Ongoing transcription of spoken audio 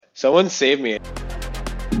Someone save me.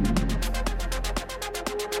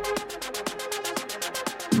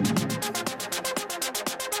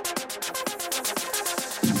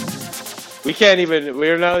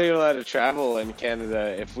 We're not even allowed to travel in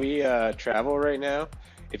Canada. If we travel right now,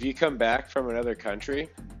 if you come back from another country,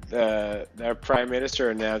 our prime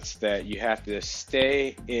minister announced that you have to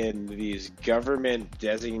stay in these government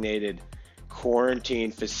designated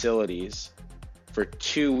quarantine facilities for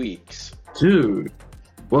 2 weeks. Dude,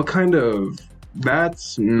 what kind of...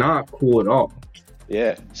 That's not cool at all.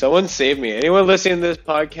 Yeah, someone save me. Anyone listening to this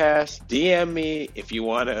podcast, DM me if you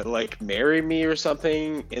want to like marry me or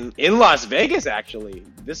something in Las Vegas. Actually,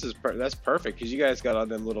 that's perfect because you guys got all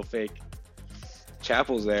them little fake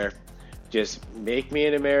chapels there. Just make me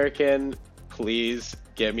an American, please.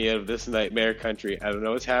 Get me out of this nightmare country. I don't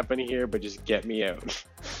know what's happening here, but just get me out.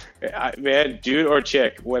 Man, dude or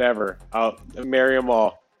chick, whatever. I'll marry them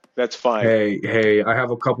all. That's fine. Hey, I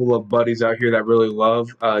have a couple of buddies out here that really love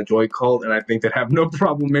Joy Cult, and I think they'd have no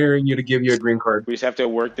problem marrying you to give you a green card. We just have to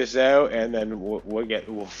work this out, and then we'll get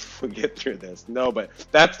through this. No, but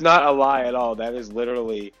that's not a lie at all. That is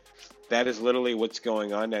literally what's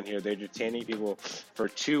going on down here. They're detaining people for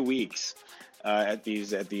 2 weeks at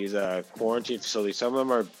these quarantine facilities. Some of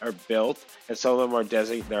them are built, and some of them are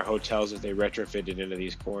they're hotels that they retrofitted into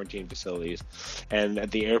these quarantine facilities. And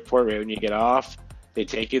at the airport, right when you get off, they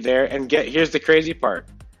take you there, and here's the crazy part.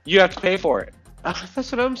 You have to pay for it. That's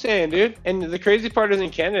what I'm saying, dude. And the crazy part is in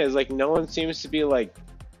Canada is like no one seems to be like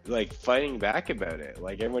fighting back about it.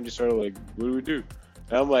 Like everyone just sort of like, what do we do?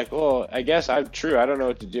 And I'm like, well, I guess I'm true. I don't know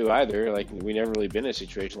what to do either. Like we never really been in a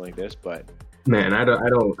situation like this, but man, I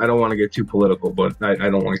don't want to get too political, but I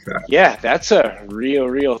don't like that. Yeah, that's a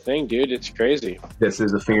real thing, dude. It's crazy. This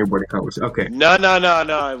is a fingerboarding conversation. Okay. No.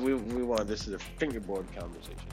 We want this is a fingerboard conversation.